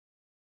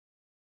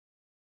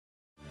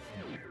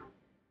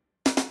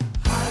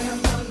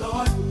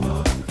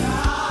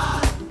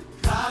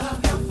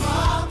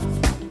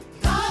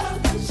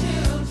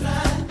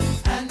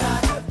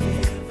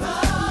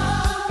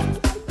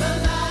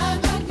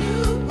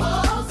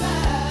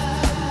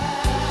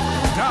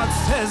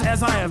says,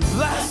 as I am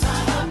blessed.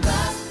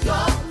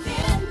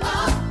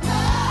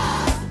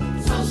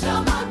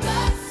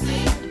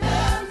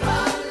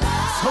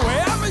 So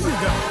wherever you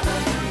go,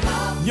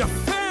 your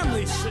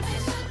family should.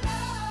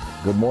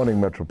 Good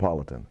morning,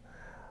 Metropolitan.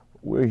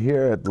 We're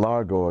here at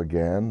Largo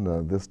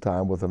again, this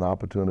time with an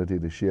opportunity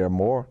to share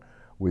more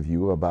with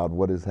you about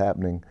what is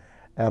happening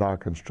at our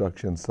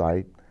construction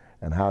site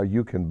and how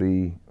you can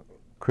be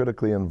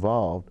critically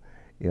involved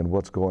in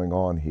what's going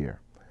on here.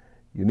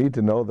 You need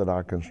to know that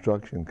our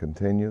construction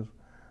continues.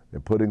 They're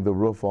putting the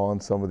roof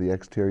on, some of the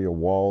exterior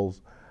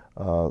walls,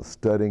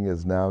 studding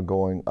is now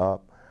going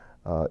up.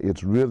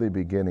 It's really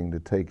beginning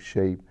to take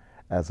shape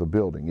as a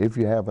building. If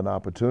you have an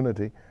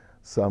opportunity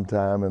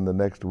sometime in the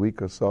next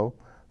week or so,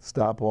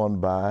 stop on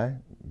by,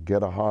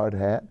 get a hard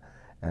hat,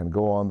 and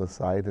go on the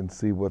site and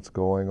see what's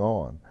going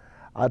on.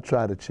 I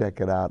try to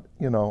check it out,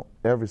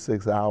 every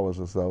 6 hours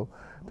or so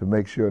to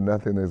make sure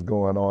nothing is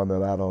going on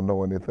that I don't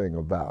know anything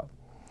about.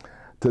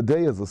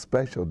 Today is a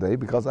special day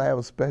because I have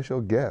a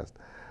special guest.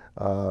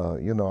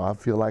 I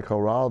feel like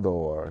Geraldo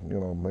or,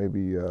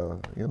 maybe,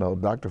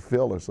 Dr.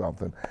 Phil or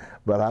something.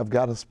 But I've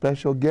got a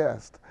special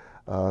guest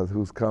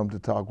who's come to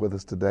talk with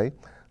us today,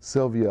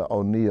 Sylvia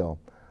O'Neill,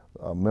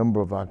 a member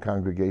of our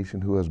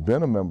congregation who has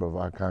been a member of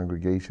our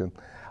congregation,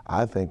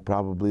 I think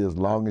probably as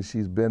long as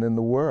she's been in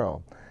the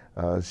world.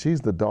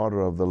 She's the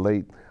daughter of the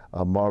late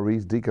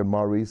Deacon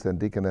Maurice and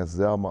Deaconess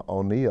Zelma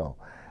O'Neill.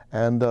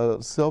 And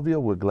Sylvia,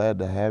 we're glad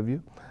to have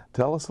you.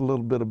 Tell us a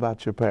little bit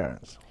about your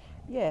parents.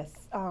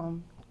 Yes.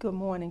 Good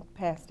morning,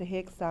 Pastor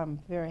Hicks.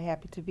 I'm very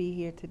happy to be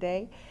here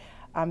today.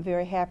 I'm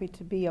very happy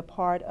to be a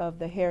part of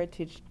the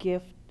Heritage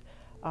Gift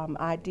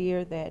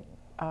idea that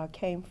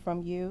came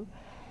from you.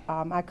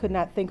 I could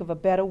not think of a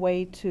better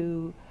way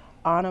to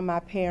honor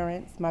my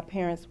parents. My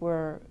parents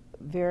were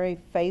very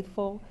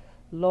faithful,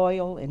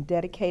 loyal, and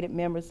dedicated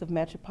members of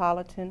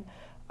Metropolitan,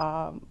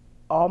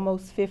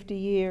 almost 50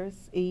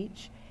 years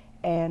each,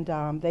 and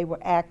they were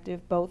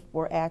active, both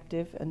were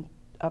active and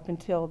up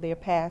until their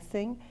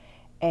passing.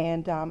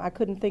 And I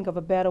couldn't think of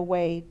a better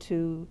way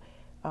to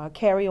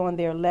carry on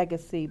their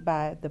legacy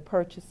by the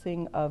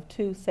purchasing of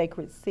 2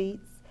 sacred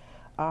seats.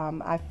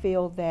 I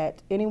feel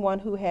that anyone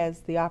who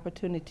has the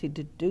opportunity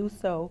to do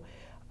so,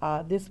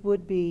 this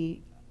would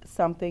be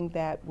something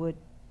that would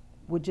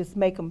just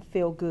make them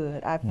feel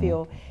good. I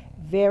feel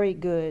very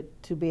good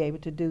to be able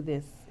to do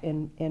this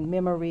in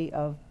memory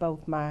of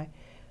both my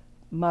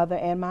mother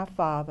and my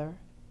father,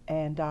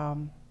 and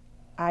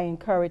I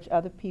encourage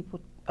other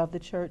people of the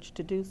church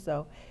to do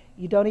so.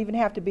 You don't even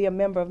have to be a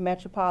member of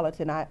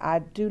Metropolitan.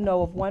 I do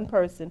know of one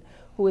person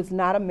who is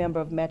not a member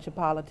of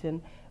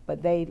Metropolitan,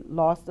 but they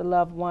lost a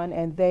loved one,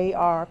 and they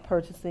are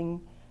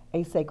purchasing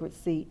a sacred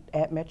seat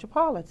at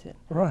Metropolitan.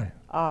 Right.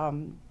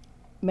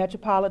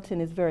 Metropolitan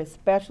is very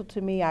special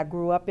to me. I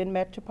grew up in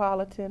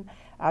Metropolitan.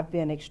 I've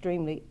been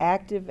extremely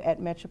active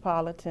at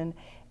Metropolitan,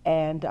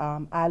 and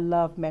I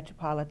love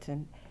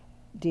Metropolitan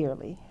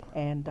dearly.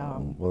 And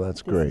well,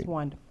 that's great. This is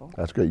wonderful.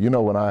 That's great.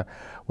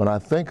 When I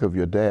think of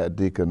your dad,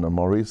 Deacon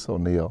Maurice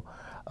O'Neill,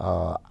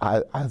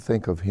 I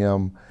think of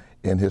him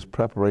in his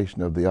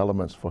preparation of the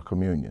elements for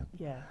communion.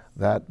 Yes.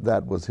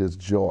 That was his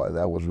joy.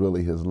 That was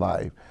really his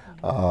life.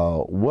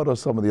 What are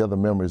some of the other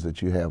memories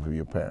that you have of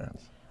your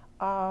parents?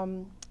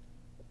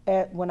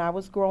 When I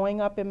was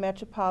growing up in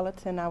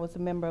Metropolitan, I was a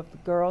member of the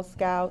Girl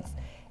Scouts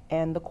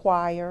and the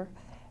choir,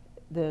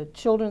 the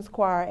children's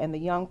choir and the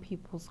young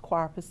people's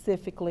choir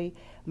specifically.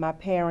 My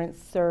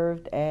parents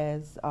served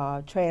as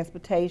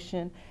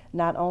transportation,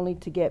 not only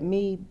to get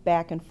me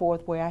back and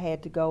forth where I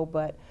had to go,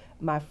 but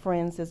my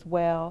friends as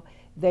well.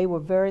 They were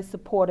very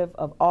supportive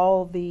of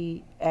all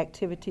the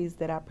activities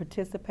that I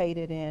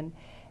participated in,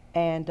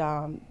 and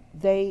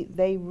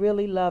they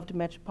really loved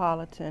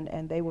Metropolitan,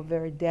 and they were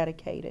very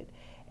dedicated.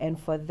 And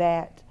for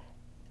that,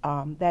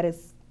 that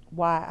is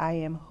why I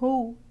am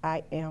who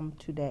I am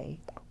today.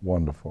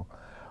 Wonderful.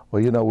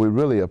 Well, we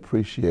really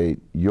appreciate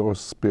your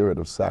spirit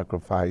of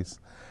sacrifice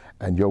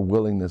and your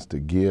willingness to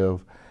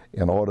give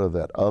in order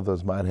that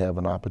others might have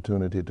an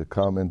opportunity to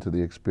come into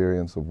the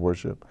experience of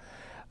worship,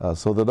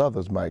 so that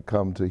others might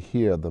come to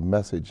hear the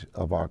message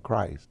of our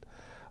Christ.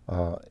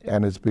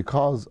 And it's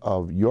because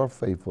of your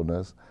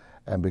faithfulness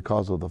and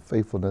because of the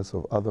faithfulness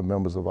of other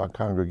members of our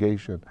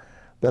congregation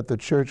that the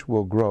church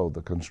will grow.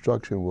 The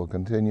construction will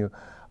continue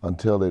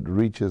until it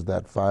reaches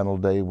that final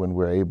day when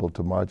we're able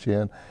to march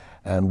in.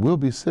 And we'll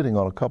be sitting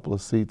on a couple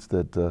of seats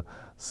that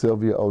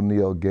Sylvia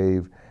O'Neill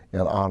gave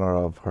in honor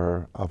of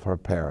her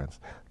parents.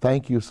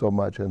 Thank you so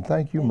much, and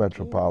thank you,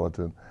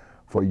 Metropolitan,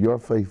 for your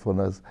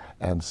faithfulness.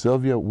 And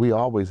Sylvia, we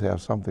always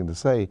have something to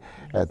say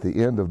at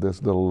the end of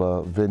this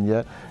little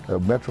vignette.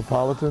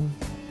 Metropolitan,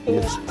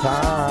 it's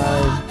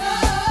time.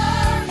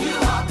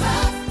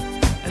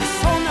 And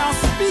so now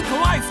speak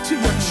life to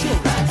your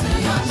children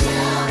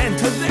and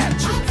to their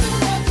children.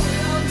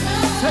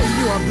 Say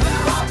you are blessed.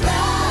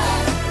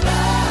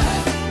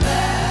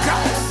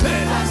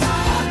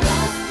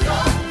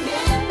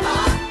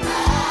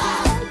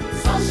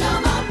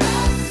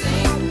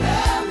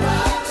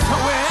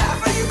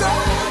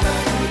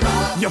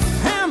 Your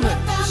family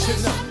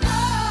should know.